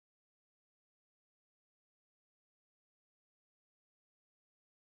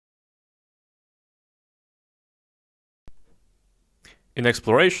In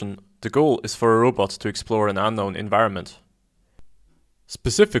exploration, the goal is for a robot to explore an unknown environment.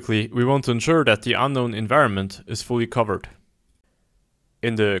 Specifically, we want to ensure that the unknown environment is fully covered.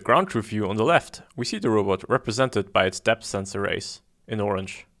 In the ground truth view on the left, we see the robot represented by its depth sensor rays, in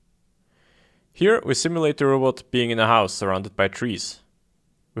orange. Here we simulate the robot being in a house surrounded by trees.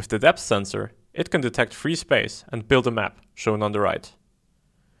 With the depth sensor, it can detect free space and build a map, shown on the right.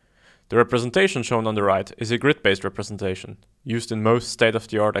 The representation shown on the right is a grid-based representation, used in most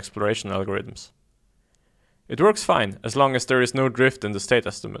state-of-the-art exploration algorithms. It works fine as long as there is no drift in the state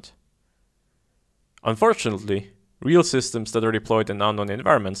estimate. Unfortunately, real systems that are deployed in unknown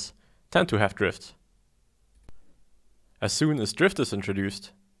environments tend to have drift. As soon as drift is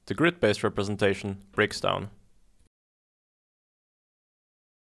introduced, the grid-based representation breaks down.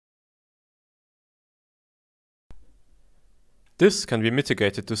 This can be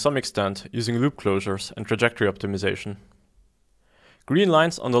mitigated to some extent using loop closures and trajectory optimization. Green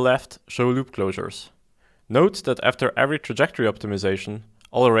lines on the left show loop closures. Note that after every trajectory optimization,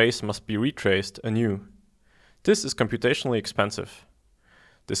 all arrays must be retraced anew. This is computationally expensive.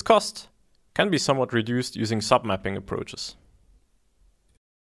 This cost can be somewhat reduced using submapping approaches.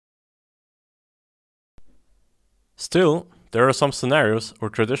 Still, there are some scenarios where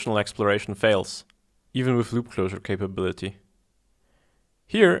traditional exploration fails, even with loop closure capability.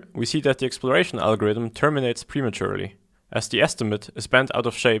 Here, we see that the exploration algorithm terminates prematurely, as the estimate is bent out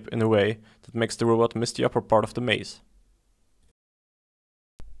of shape in a way that makes the robot miss the upper part of the maze.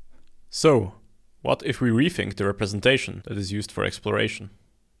 So, what if we rethink the representation that is used for exploration?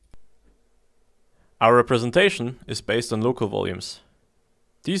 Our representation is based on local volumes.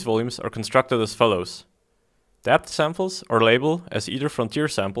 These volumes are constructed as follows. Depth samples are labeled as either frontier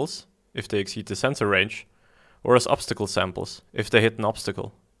samples, if they exceed the sensor range, or as obstacle samples, if they hit an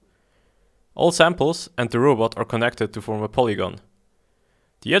obstacle. All samples and the robot are connected to form a polygon.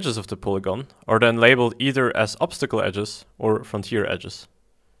 The edges of the polygon are then labeled either as obstacle edges or frontier edges.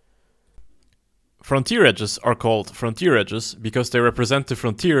 Frontier edges are called frontier edges because they represent the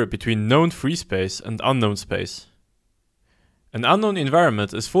frontier between known free space and unknown space. An unknown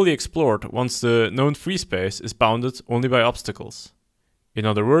environment is fully explored once the known free space is bounded only by obstacles. In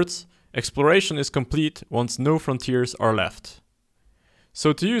other words, exploration is complete once no frontiers are left.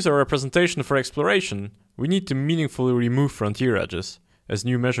 So to use our representation for exploration, we need to meaningfully remove frontier edges as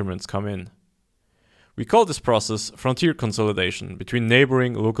new measurements come in. We call this process frontier consolidation between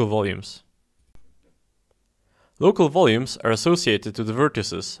neighboring local volumes. Local volumes are associated to the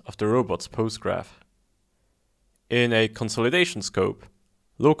vertices of the robot's pose graph. In a consolidation scope,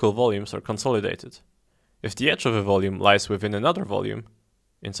 local volumes are consolidated. If the edge of a volume lies within another volume,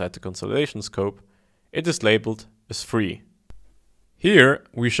 inside the consolidation scope, it is labeled as free. Here,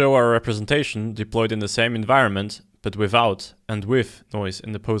 we show our representation deployed in the same environment, but without and with noise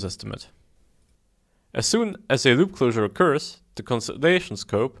in the pose estimate. As soon as a loop closure occurs, the consolidation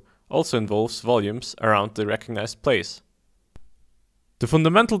scope also involves volumes around the recognized place. The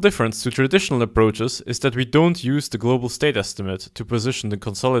fundamental difference to traditional approaches is that we don't use the global state estimate to position the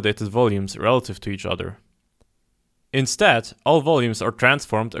consolidated volumes relative to each other. Instead, all volumes are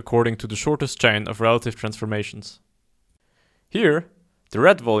transformed according to the shortest chain of relative transformations. Here, the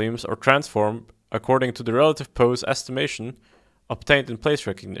red volumes are transformed according to the relative pose estimation obtained in place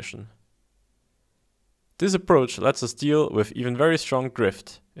recognition. This approach lets us deal with even very strong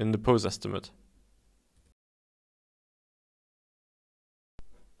drift in the pose estimate.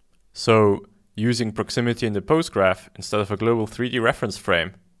 So, using proximity in the pose graph instead of a global 3D reference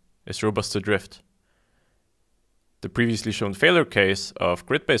frame is robust to drift. The previously shown failure case of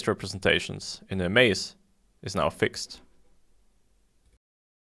grid-based representations in a maze is now fixed.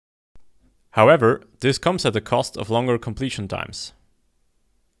 However, this comes at the cost of longer completion times.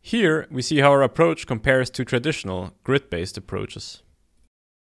 Here, we see how our approach compares to traditional grid-based approaches.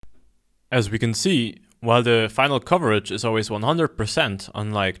 As we can see, while the final coverage is always 100%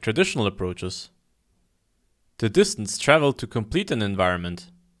 unlike traditional approaches, the distance traveled to complete an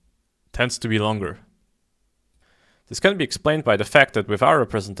environment tends to be longer. This can be explained by the fact that with our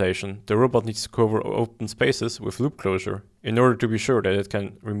representation, the robot needs to cover open spaces with loop closure in order to be sure that it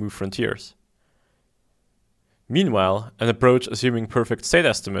can remove frontiers. Meanwhile, an approach assuming perfect state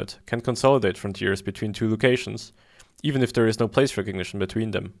estimate can consolidate frontiers between two locations, even if there is no place recognition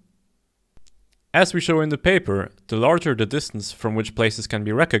between them. As we show in the paper, the larger the distance from which places can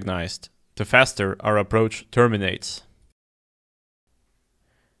be recognized, the faster our approach terminates.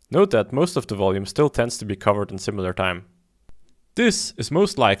 Note that most of the volume still tends to be covered in similar time. This is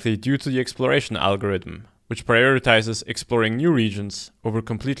most likely due to the exploration algorithm, which prioritizes exploring new regions over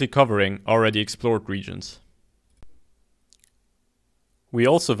completely covering already explored regions. We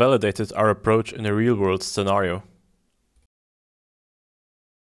also validated our approach in a real-world scenario.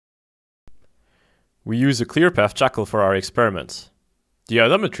 We use a ClearPath jackal for our experiments. The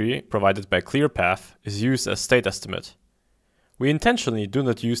odometry provided by ClearPath is used as state estimate. We intentionally do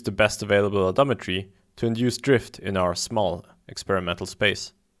not use the best available odometry to induce drift in our small experimental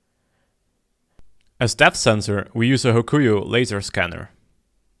space. As depth sensor, we use a Hokuyo laser scanner.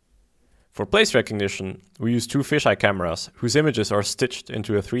 For place recognition, we use two fisheye cameras whose images are stitched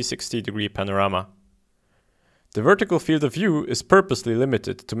into a 360-degree panorama. The vertical field of view is purposely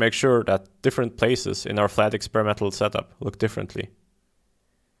limited to make sure that different places in our flat experimental setup look differently.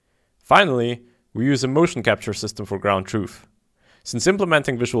 Finally, we use a motion capture system for ground truth. Since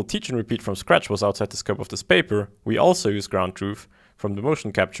implementing visual teach and repeat from scratch was outside the scope of this paper, we also use ground truth from the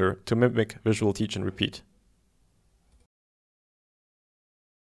motion capture to mimic visual teach and repeat.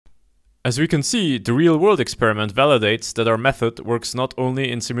 As we can see, the real-world experiment validates that our method works not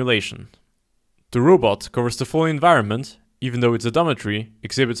only in simulation. The robot covers the full environment, even though its odometry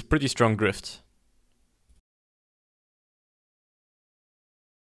exhibits pretty strong drift.